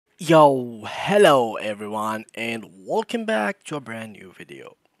Yo, hello everyone, and welcome back to a brand new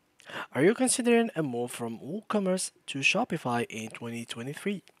video. Are you considering a move from WooCommerce to Shopify in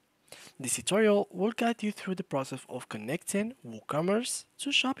 2023? This tutorial will guide you through the process of connecting WooCommerce to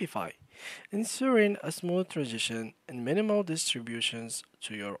Shopify, ensuring a smooth transition and minimal distributions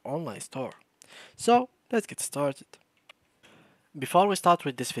to your online store. So, let's get started. Before we start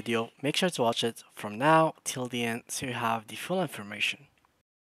with this video, make sure to watch it from now till the end so you have the full information.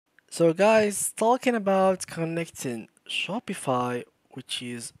 So guys, talking about connecting Shopify, which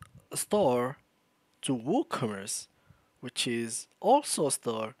is a store, to WooCommerce, which is also a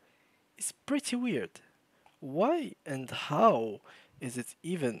store, is pretty weird. Why and how is it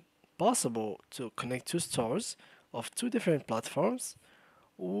even possible to connect two stores of two different platforms,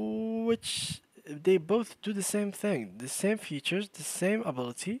 which they both do the same thing, the same features, the same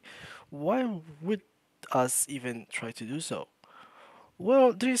ability? Why would us even try to do so?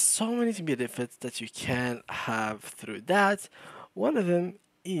 Well, there is so many benefits that you can have through that. One of them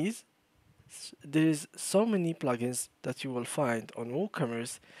is there is so many plugins that you will find on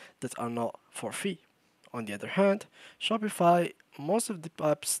WooCommerce that are not for free. On the other hand, Shopify, most of the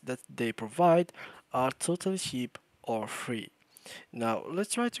apps that they provide are totally cheap or free. Now,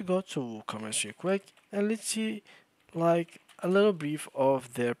 let's try to go to WooCommerce real quick and let's see like a little brief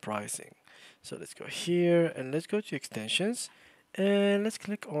of their pricing. So let's go here and let's go to extensions and let's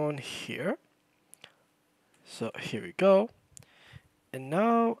click on here. So here we go. And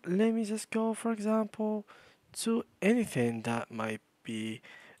now let me just go, for example, to anything that might be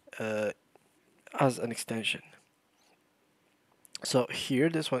uh, as an extension. So here,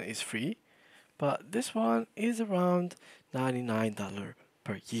 this one is free, but this one is around $99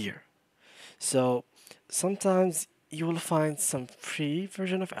 per year. So sometimes you will find some free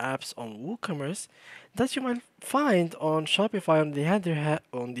version of apps on WooCommerce that you might find on Shopify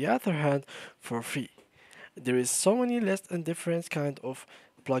on the other hand for free. There is so many lists and different kind of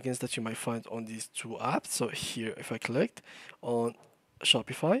plugins that you might find on these two apps. So here, if I clicked on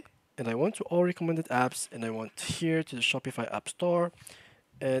Shopify and I want to all recommended apps and I want here to the Shopify App Store,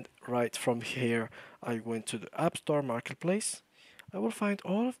 and right from here I went to the App Store Marketplace, I will find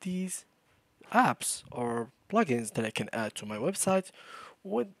all of these apps or plugins that I can add to my website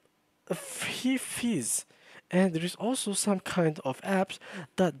with a free fees. And there is also some kind of apps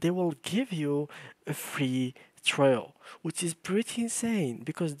that they will give you a free trial, which is pretty insane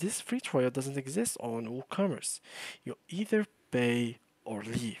because this free trial doesn't exist on WooCommerce. You either pay or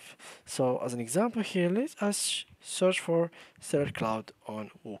leave. So as an example here, let us search for Seller Cloud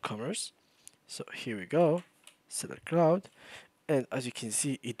on WooCommerce. So here we go, Seller Cloud, and as you can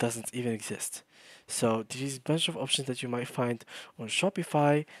see, it doesn't even exist. So there is a bunch of options that you might find on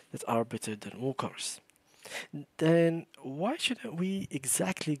Shopify that are better than WooCommerce. Then why shouldn't we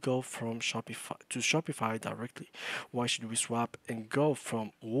exactly go from Shopify to Shopify directly? Why should we swap and go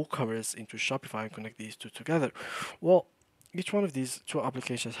from WooCommerce into Shopify and connect these two together? Well, each one of these two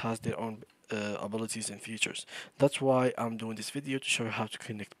applications has their own abilities and features. That's why I'm doing this video to show you how to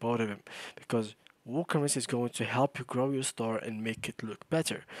connect both of them, because WooCommerce is going to help you grow your store and make it look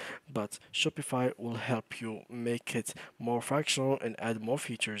better, but Shopify will help you make it more functional and add more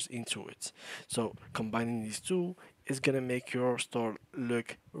features into it. So combining these two is gonna make your store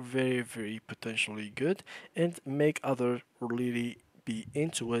look very, very potentially good and make other really be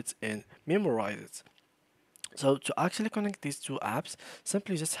into it and memorize it. So to actually connect these two apps,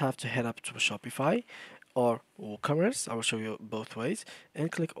 simply just have to head up to Shopify or WooCommerce. I will show you both ways,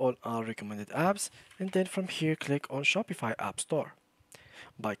 and click on our recommended apps, and then from here click on Shopify App Store.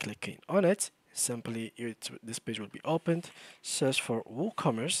 By clicking on it, simply this page will be opened. Search for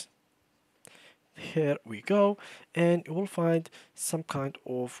WooCommerce. Here we go, and you will find some kind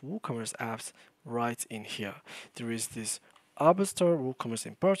of WooCommerce apps right in here. There is this Apple Store WooCommerce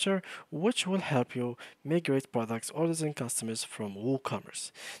Importer, which will help you migrate products, orders, and customers from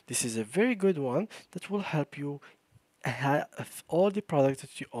WooCommerce. This is a very good one that will help you have all the products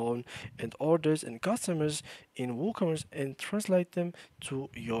that you own and orders and customers in WooCommerce and translate them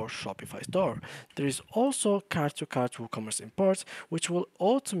to your Shopify store. There is also cart-to-cart WooCommerce imports, which will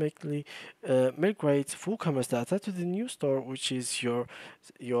automatically migrate WooCommerce data to the new store, which is your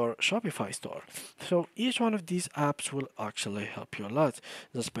Shopify store. So each one of these apps will actually help you a lot,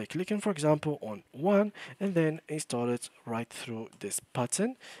 just by clicking, for example, on one and then install it right through this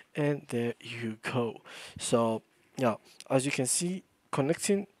button, and there you go. So yeah, as you can see,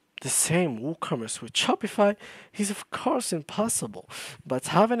 connecting the same WooCommerce with Shopify is of course impossible, but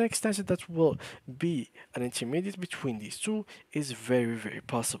having an extension that will be an intermediate between these two is very, very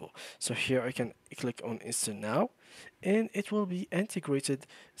possible. So here I can click on Install Now, and it will be integrated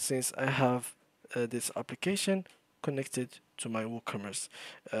since I have this application connected to my WooCommerce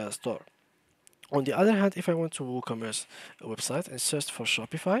store. On the other hand, if I went to WooCommerce website and searched for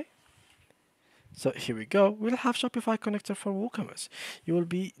Shopify, so here we go. We'll have Shopify connector for WooCommerce. You will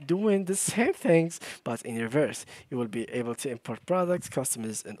be doing the same things, but in reverse. You will be able to import products,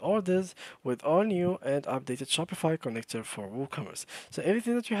 customers, and orders with all new and updated Shopify connector for WooCommerce. So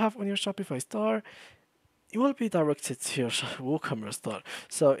everything that you have on your Shopify store, it will be directed to your WooCommerce store.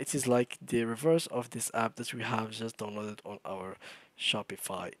 So it is like the reverse of this app that we have just downloaded on our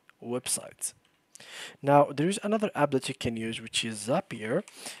Shopify website. Now, there is another app that you can use, which is Zapier.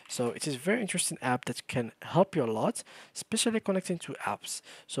 So it is a very interesting app that can help you a lot, especially connecting to apps.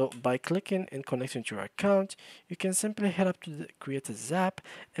 So by clicking and connecting to your account, you can simply head up to create a Zap,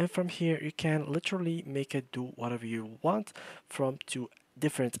 and from here you can literally make it do whatever you want from two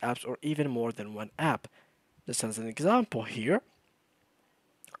different apps or even more than one app. Just as an example here,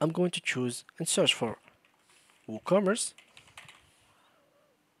 I'm going to choose and search for WooCommerce.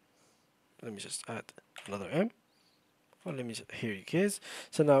 Let me just add another M. Well, here it is.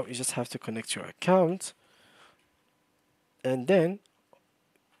 So now you just have to connect your account and then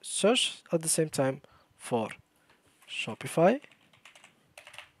search at the same time for Shopify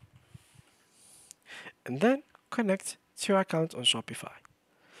and then connect to your account on Shopify.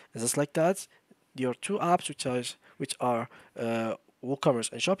 And just like that, your two apps, which are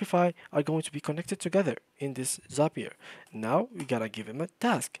WooCommerce and Shopify, are going to be connected together in this Zapier. Now we gotta give them a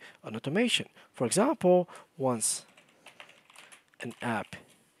task, an automation. For example, once an app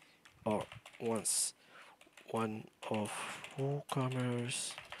or once one of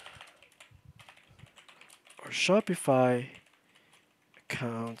WooCommerce or Shopify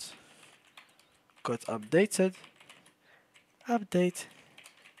account got updated, update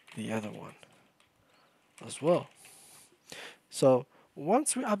the other one as well. So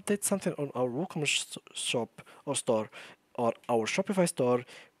once we update something on our WooCommerce shop or store or our Shopify store,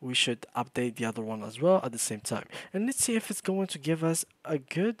 we should update the other one as well at the same time. And let's see if it's going to give us a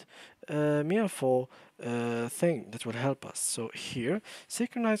good, meaningful thing that will help us. So here,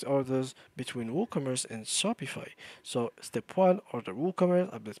 synchronize orders between WooCommerce and Shopify. So step 1, order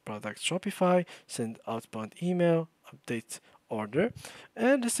WooCommerce, update product Shopify, send outbound email, update order,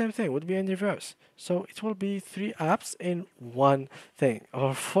 and the same thing would be in reverse. So it will be 3 apps in one thing,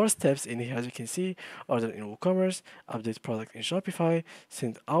 or 4 steps in here. As you can see, order in WooCommerce, update product in Shopify,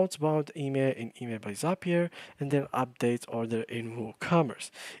 send outbound email in email by Zapier, and then update order in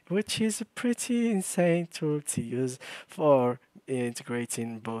WooCommerce, which is a pretty insane tool to use for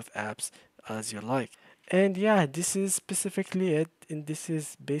integrating both apps as you like. And yeah, this is specifically it, and this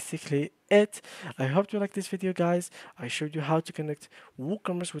is basically it. I hope you like this video, guys. I showed you how to connect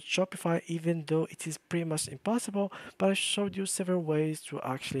WooCommerce with Shopify, even though it is pretty much impossible, but I showed you several ways to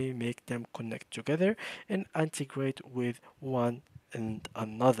actually make them connect together and integrate with one and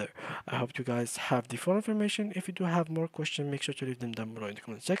another. I hope you guys have the full information. If you do have more questions, make sure to leave them down below in the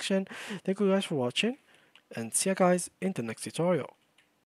comment section. Thank you guys for watching, and see you guys in the next tutorial.